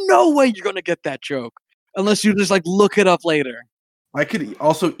no way you're going to get that joke. Unless you just like look it up later. I could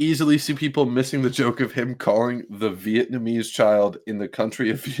also easily see people missing the joke of him calling the Vietnamese child in the country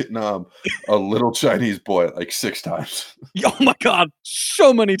of Vietnam a little Chinese boy like 6 times. Oh my god,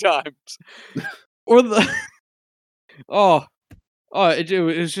 so many times. Or the it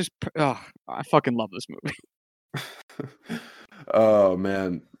was just I fucking love this movie. Oh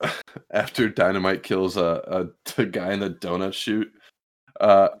man, after Dynamite kills a guy in the donut shoot,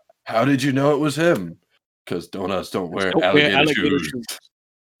 uh, how did you know it was him? Because donuts don't Just wear don't wear alligator alligator shoes.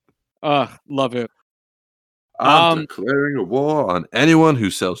 shoes. Love it. I'm Um, declaring a war on anyone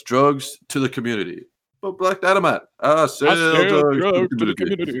who sells drugs to the community. But Black Dynamite, I I sell sell drugs to the drugs to the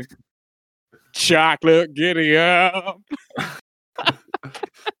community. community. Chocolate, giddy up.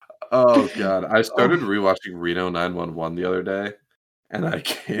 Oh god, I Oh, started rewatching Reno 911 the other day, and I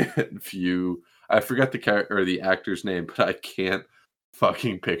can't view. I forgot the character or the actor's name, but I can't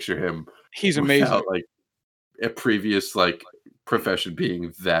fucking picture him he's amazing. without like a previous like profession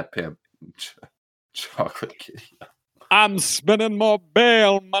being that pimp. Ch- Chocolate kitty. I'm spending more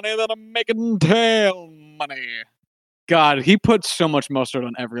bail money than I'm making tail money. God, he put so much mustard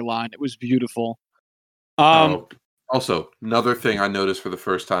on every line. It was beautiful. Um, Oh, also another thing I noticed for the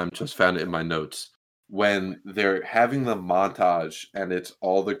first time, just found it in my notes. When they're having the montage and it's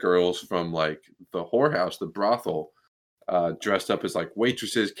all the girls from like the whorehouse, the brothel, dressed up as like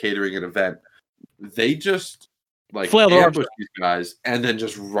waitresses catering an event. They just like flail their arms ambush around. these guys and then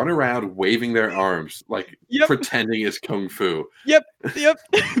just run around waving their arms, like Yep, pretending it's kung fu. yep, yep.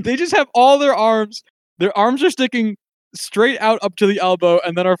 They just have all their arms. Their arms are sticking straight out up to the elbow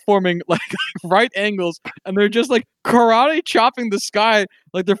and then are forming like right angles and they're just like karate chopping the sky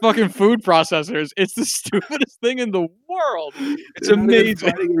like they're fucking food processors. It's the stupidest thing in the world. It's They're not even amazing.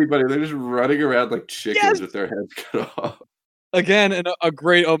 fighting anybody. They're just running around like Yes. chickens with their heads cut off. Again, and a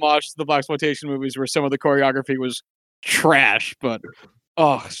great homage to the blaxploitation movies where some of the choreography was trash, but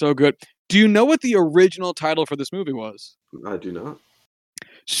oh, so good. Do you know what the original title for this movie was? I do not.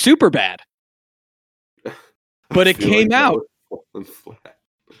 Super Bad. But I it feel like came that out. was falling flat.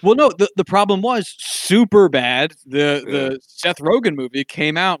 Well, no, the problem was Super Bad, Yeah. the Seth Rogen movie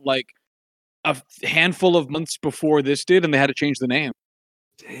came out like a handful of months before this did, and they had to change the name.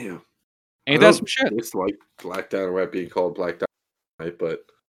 Damn. I Ain't that some don't shit? dislike Black Dynamite being called Black Dynamite, but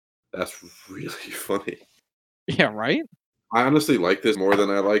that's really funny. Yeah, right? I honestly like this more than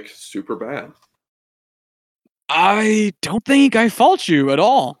I like Super Bad. I don't think I fault you at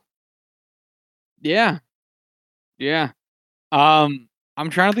all. Yeah. Yeah. I'm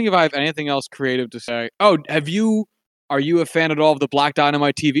trying to think if I have anything else creative to say. Oh, are you a fan at all of the Black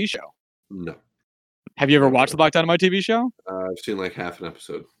Dynamite TV show? No, Have you ever never. watched the Black Dynamite TV show? I've seen like half an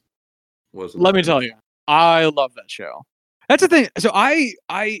episode. Wasn't Let that me good. tell you, I love that show. That's the thing. So I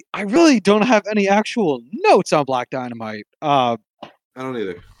really don't have any actual notes on Black Dynamite. I don't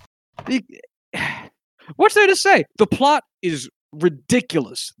either. The, what's there to say? The plot is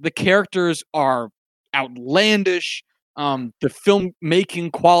ridiculous. The characters are outlandish. The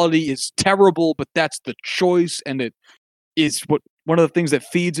filmmaking quality is terrible, but that's the choice, and it is one of the things that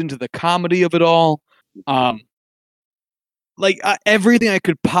feeds into the comedy of it all. Everything I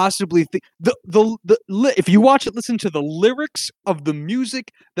could possibly think. If you watch it, listen to the lyrics of the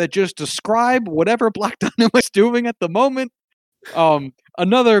music that just describe whatever Black Dynamite's doing at the moment.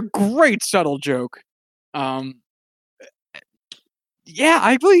 Another great subtle joke. Yeah,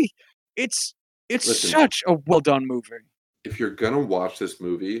 I really, it's Listen, such a well done movie. if you're gonna watch this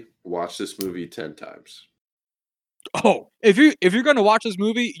movie 10 times. Oh, if you're gonna watch this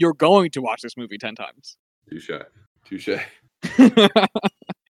movie, you're going to watch this movie 10 times. Touche. Touche.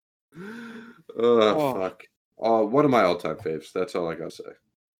 Oh. Fuck. One of my all-time faves. That's all I gotta say.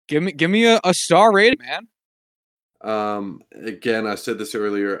 Give me a star rating, man. Again, I said this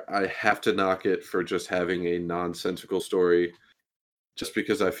earlier. I have to knock it for just having a nonsensical story, just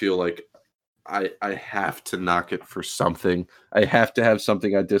because I feel like I have to knock it for something. I have to have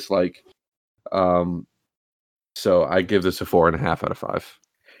something I dislike. So I give this a 4.5 out of 5.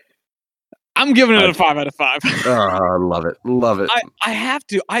 I'm giving it a 5 out of 5. I love it. Love it. I have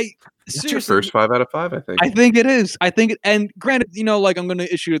to. It's your first 5 out of 5, I think. I think it is. And granted, like I'm going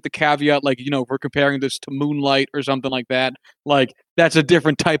to issue it the caveat, like, we're comparing this to Moonlight or something like that. Like, that's a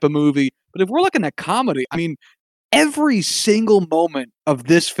different type of movie. But if we're looking at comedy, I mean, every single moment of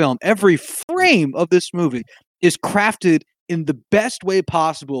this film, every frame of this movie is crafted in the best way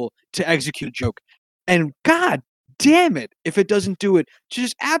possible to execute a joke. And God damn it, if it doesn't do it to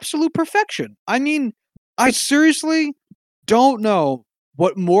just absolute perfection. I mean, I seriously don't know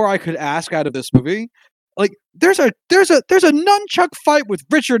what more I could ask out of this movie. Like, there's a nunchuck fight with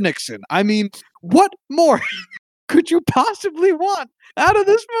Richard Nixon. I mean, what more could you possibly want out of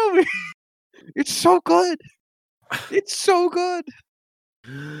this movie? It's so good. It's so good.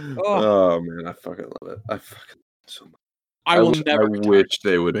 Oh man, I fucking love it. I fucking love it so much. I wish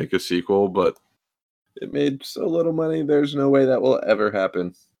they would make a sequel, but it made so little money. There's no way that will ever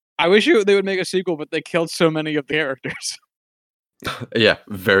happen. I wish they would make a sequel, but they killed so many of the characters. Yeah,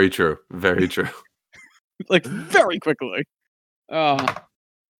 very true. Very true. Like, very quickly. Oh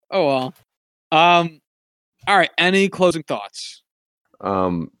well. Um, all right. Any closing thoughts?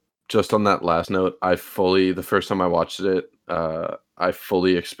 Um, just on that last note, the first time I watched it, I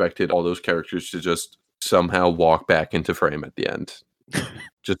fully expected all those characters to just somehow walk back into frame at the end.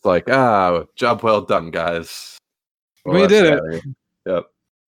 Just like, job well done, guys. We did it. Yep.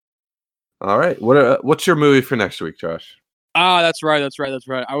 All right. What's your movie for next week, Josh? That's right.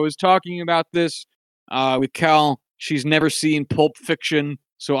 I was talking about this with Cal. She's never seen Pulp Fiction,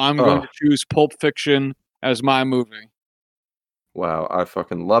 so I'm going to choose Pulp Fiction as my movie. Wow, I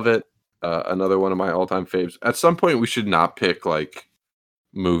fucking love it. Another one of my all-time faves. At some point, we should not pick like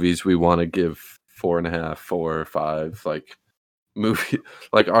movies we want to give 4.5, 4, 5. Like movie,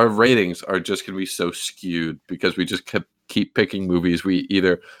 like our ratings are just gonna be so skewed because we just keep picking movies we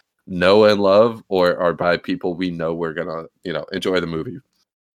either know and love or are by people we know we're gonna enjoy the movie.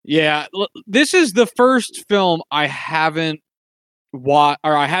 Yeah, this is the first film I haven't watched,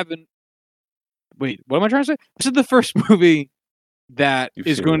 or I haven't. Wait, what am I trying to say? This is the first movie that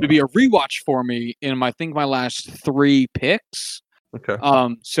is going to be a rewatch for me in my last 3 picks. Okay.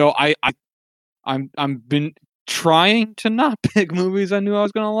 So I'm been trying to not pick movies I knew I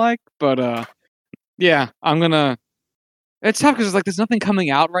was gonna like, but yeah, I'm gonna. It's tough because like there's nothing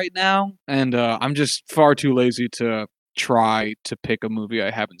coming out right now, and I'm just far too lazy to try to pick a movie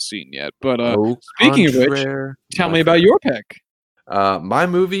I haven't seen yet. But speaking of which, tell me about your pick. My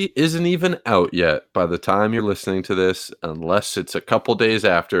movie isn't even out yet by the time you're listening to this, unless it's a couple days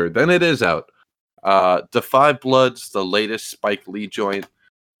after. Then it is out. Da 5 Bloods, the latest Spike Lee joint,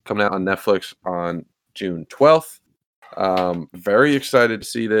 coming out on Netflix on June 12th. Very excited to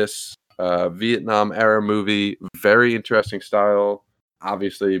see this. Vietnam era movie, very interesting style.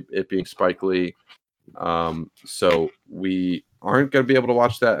 Obviously, it being Spike Lee. So we aren't going to be able to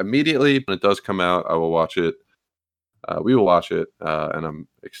watch that immediately. When it does come out, I will watch it. We will watch it, and I'm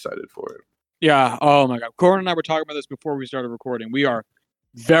excited for it. Yeah. Oh my God. Corin and I were talking about this before we started recording. We are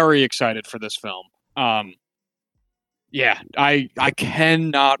very excited for this film. Yeah, I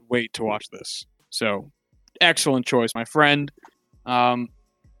cannot wait to watch this. So, excellent choice, my friend.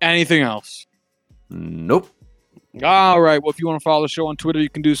 Anything else? Nope. All right. Well, if you want to follow the show on Twitter, you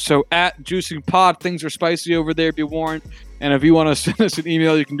can do so at JuicyPod. Things are spicy over there, be warned. And if you want to send us an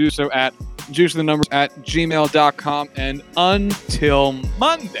email, you can do so at juicythenumbers@gmail.com. And until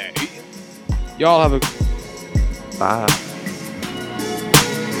Monday, y'all have a... Bye.